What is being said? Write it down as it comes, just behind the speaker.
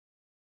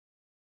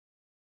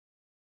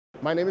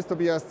My name is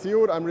Tobias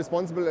Ziot. I'm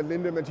responsible at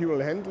Linde Material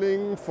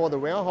Handling for the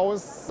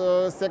warehouse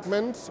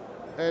segment.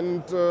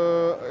 And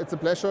it's a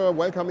pleasure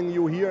welcoming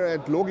you here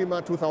at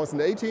Logima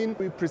 2018.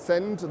 We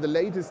present the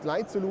latest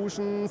light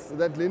solutions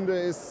that Linde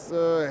is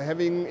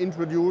having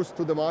introduced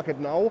to the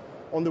market now.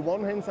 On the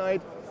one hand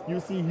side,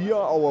 you see here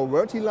our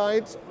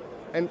Vertilight,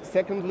 and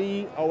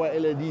secondly, our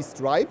LED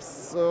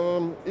stripes.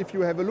 If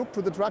you have a look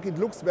to the truck, it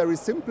looks very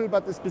simple,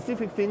 but the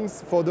specific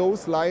things for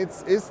those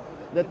lights is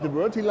that the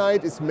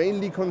Vertilight is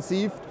mainly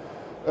conceived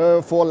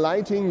for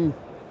lighting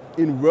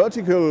in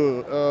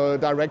vertical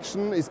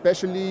direction,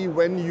 especially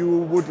when you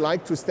would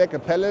like to stack a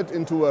pallet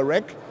into a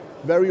rack.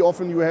 Very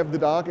often you have the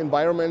dark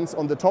environments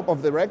on the top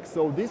of the rack,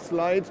 so this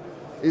light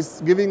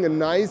is giving a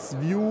nice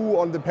view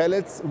on the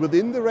pallets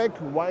within the rack,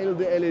 while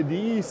the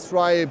LED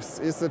stripes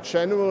is a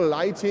general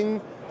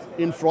lighting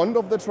in front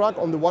of the truck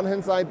on the one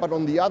hand side, but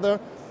on the other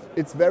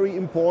it's very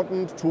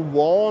important to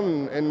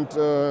warn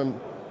and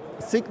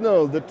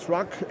signal the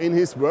truck in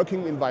his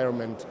working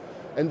environment.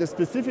 And the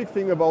specific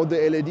thing about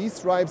the LED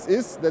stripes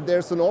is that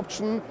there's an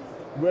option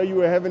where you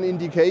have an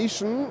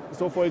indication.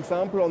 So for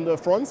example, on the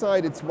front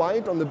side it's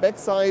white, on the back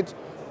side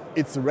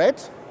it's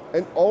red,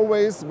 and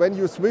always when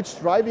you switch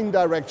driving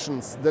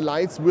directions the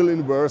lights will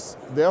inverse.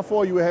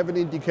 Therefore you have an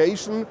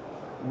indication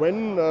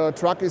when a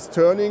truck is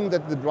turning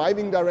that the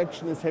driving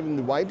direction is having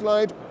the white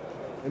light,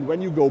 and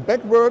when you go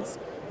backwards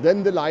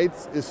then the light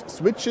is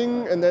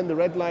switching, and then the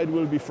red light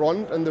will be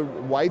front and the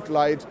white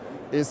light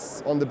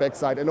is on the back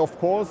side. And of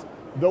course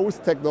those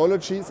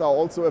technologies are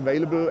also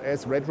available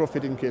as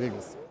retrofitting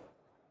kittings.